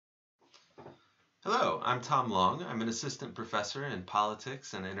Hello, I'm Tom Long. I'm an assistant professor in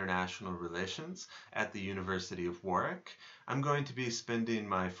politics and international relations at the University of Warwick. I'm going to be spending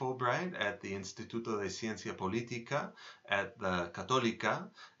my Fulbright at the Instituto de Ciencia Política at the Católica,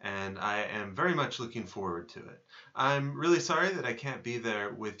 and I am very much looking forward to it. I'm really sorry that I can't be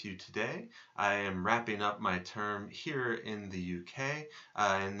there with you today. I am wrapping up my term here in the UK,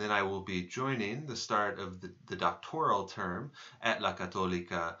 and then I will be joining the start of the doctoral term at La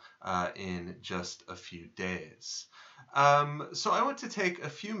Católica in just a few days. So I want to take a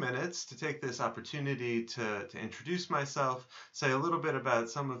few minutes to take this opportunity to introduce myself, say a little bit about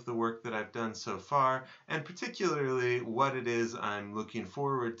some of the work that I've done so far, and particularly what it is I'm looking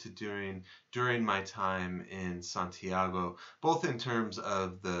forward to doing during my time in Santiago, both in terms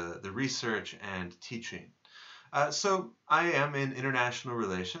of the research and teaching. So I am in international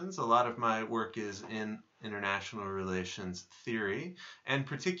relations. A lot of my work is in international relations theory, and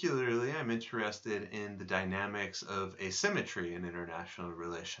particularly I'm interested in the dynamics of asymmetry in international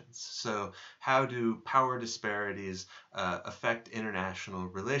relations. So how do power disparities affect international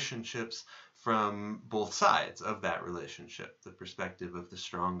relationships from both sides of that relationship, the perspective of the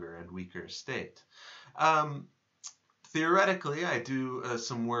stronger and weaker state? Um, Theoretically, I do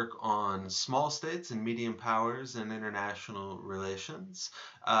some work on small states and medium powers and international relations.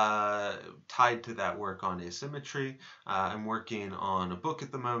 Uh, Tied to that work on asymmetry, I'm working on a book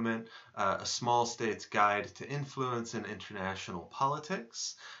at the moment, A Small State's Guide to Influence in International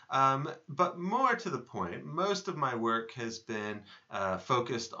Politics. But more to the point, most of my work has been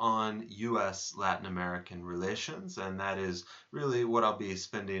focused on U.S. Latin American relations, and that is really what I'll be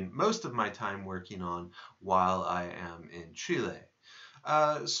spending most of my time working on while I am in Chile.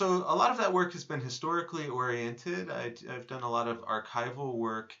 So a lot of that work has been historically oriented. I've done a lot of archival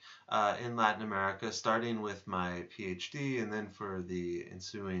work in Latin America, starting with my PhD and then for the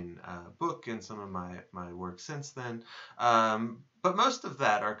ensuing book and some of my work since then. But most of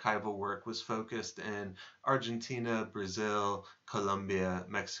that archival work was focused in Argentina, Brazil, Colombia,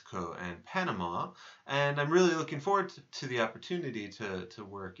 Mexico, and Panama. And I'm really looking forward to the opportunity to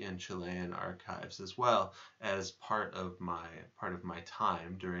work in Chilean archives as well as part of my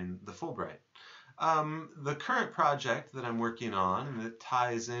time during the Fulbright. The current project that I'm working on, and it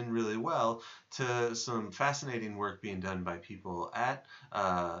ties in really well to some fascinating work being done by people at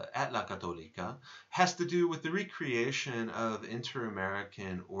La Católica, has to do with the recreation of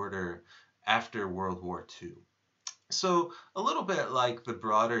inter-American order after World War II. So, a little bit like the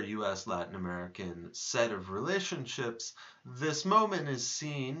broader US Latin American set of relationships, this moment is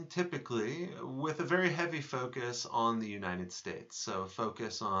seen typically with a very heavy focus on the United States. So, a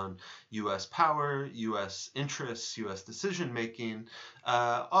focus on US power, US interests, US decision making,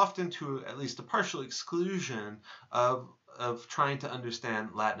 often to at least a partial exclusion of trying to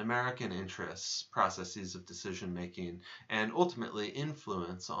understand Latin American interests, processes of decision making, and ultimately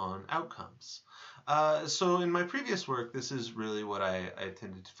influence on outcomes. So in my previous work, this is really what I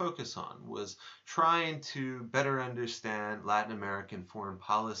tended to focus on, was trying to better understand Latin American foreign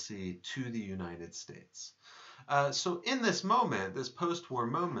policy to the United States. So in this moment, this post-war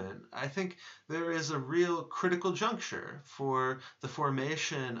moment, I think there is a real critical juncture for the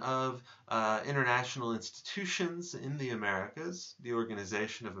formation of international institutions in the Americas, the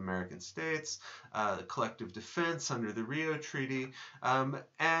Organization of American States, collective defense under the Rio Treaty,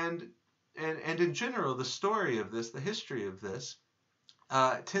 and in general, the story of this, the history of this,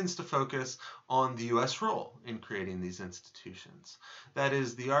 tends to focus on the U.S. role in creating these institutions. That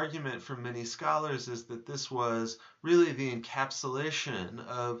is, the argument from many scholars is that this was really the encapsulation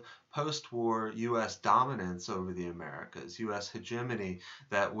of post-war U.S. dominance over the Americas, U.S. hegemony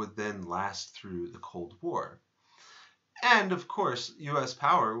that would then last through the Cold War. And of course, U.S.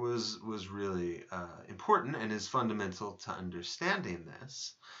 power was really important and is fundamental to understanding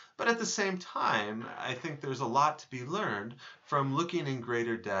this. But at the same time, I think there's a lot to be learned from looking in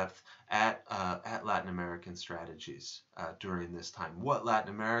greater depth at Latin American strategies during this time. What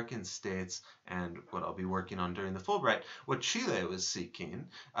Latin American states, and what I'll be working on during the Fulbright, what Chile was seeking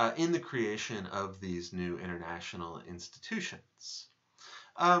in the creation of these new international institutions.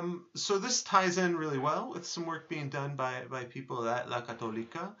 So this ties in really well with some work being done by people at La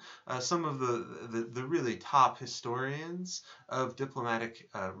Católica. Some of the really top historians of diplomatic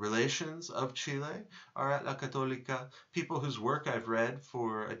relations of Chile are at La Católica, people whose work I've read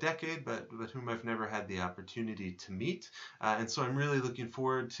for a decade, but whom I've never had the opportunity to meet. And so I'm really looking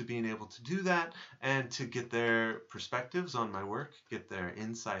forward to being able to do that and to get their perspectives on my work, get their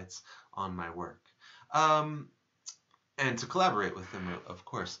insights on my work. Um, and to collaborate with them, of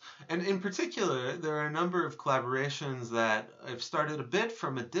course. And in particular, there are a number of collaborations that I've started a bit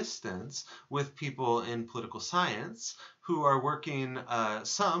from a distance with people in political science who are working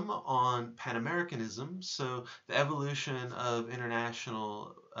some on Pan-Americanism, so the evolution of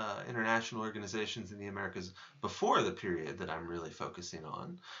international organizations in the Americas before the period that I'm really focusing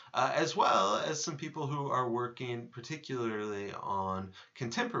on, as well as some people who are working particularly on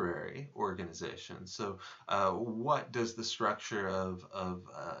contemporary organizations. So what does the structure of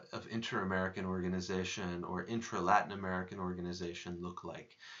inter-American organization or intra-Latin American organization look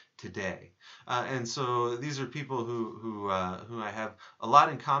like today? And so these are people who I have a lot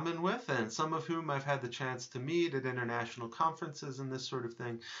in common with, and some of whom I've had the chance to meet at international conferences and this sort of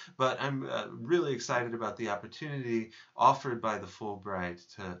thing. But I'm really excited about the opportunity offered by the Fulbright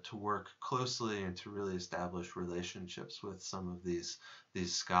to work closely and to really establish relationships with some of these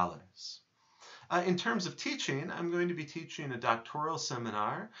scholars. In terms of teaching, I'm going to be teaching a doctoral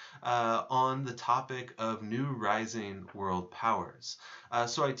seminar on the topic of new rising world powers.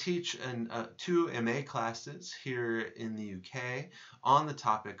 So I teach two MA classes here in the UK on the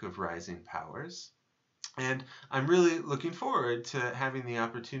topic of rising powers. And I'm really looking forward to having the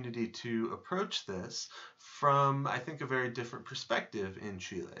opportunity to approach this from, I think, a very different perspective in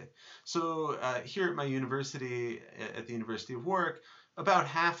Chile. So here at my university, at the University of Warwick, about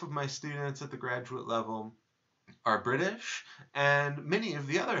half of my students at the graduate level are British, and many of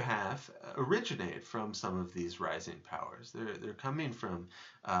the other half originate from some of these rising powers. They're coming from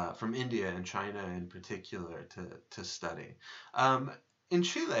India and China in particular to study. In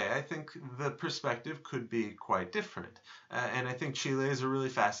Chile, I think the perspective could be quite different. And I think Chile is a really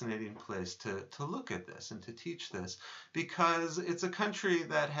fascinating place to look at this and to teach this, because it's a country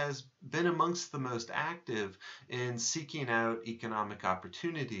that has been amongst the most active in seeking out economic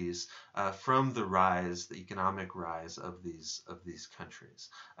opportunities from the economic rise of these countries.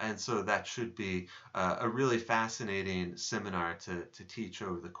 And so that should be a really fascinating seminar to teach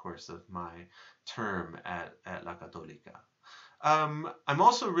over the course of my term at La Católica. I'm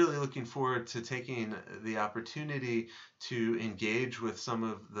also really looking forward to taking the opportunity to engage with some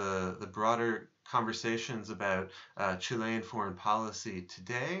of the broader conversations about Chilean foreign policy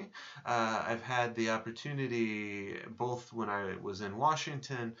today. I've had the opportunity, both when I was in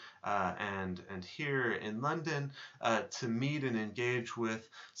Washington and here in London, to meet and engage with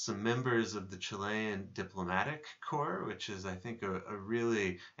some members of the Chilean diplomatic corps, which is, I think, a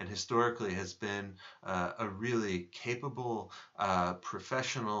really, and historically has been a really capable,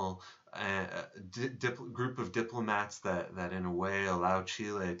 professional group of diplomats that in a way allow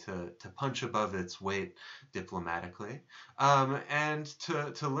Chile to punch above its weight diplomatically, and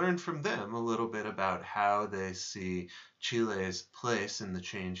to learn from them a little bit about how they see Chile's place in the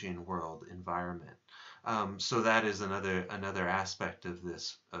changing world environment. So that is another aspect of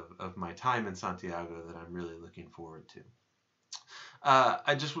this of my time in Santiago that I'm really looking forward to.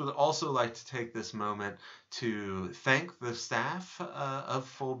 I just would also like to take this moment to thank the staff of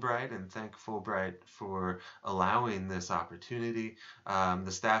Fulbright and thank Fulbright for allowing this opportunity. The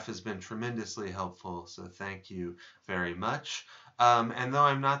staff has been tremendously helpful, so thank you very much. And though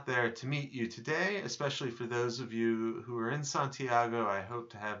I'm not there to meet you today, especially for those of you who are in Santiago, I hope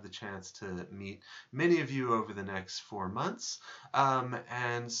to have the chance to meet many of you over the next 4 months.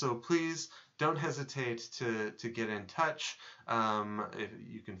 And so please don't hesitate to get in touch. If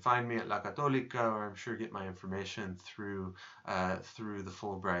you can find me at La Católica, or I'm sure get my information through the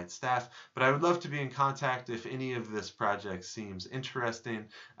Fulbright staff. But I would love to be in contact if any of this project seems interesting,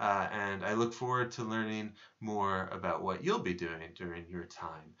 and I look forward to learning more about what you'll be doing during your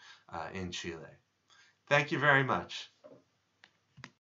time in Chile. Thank you very much.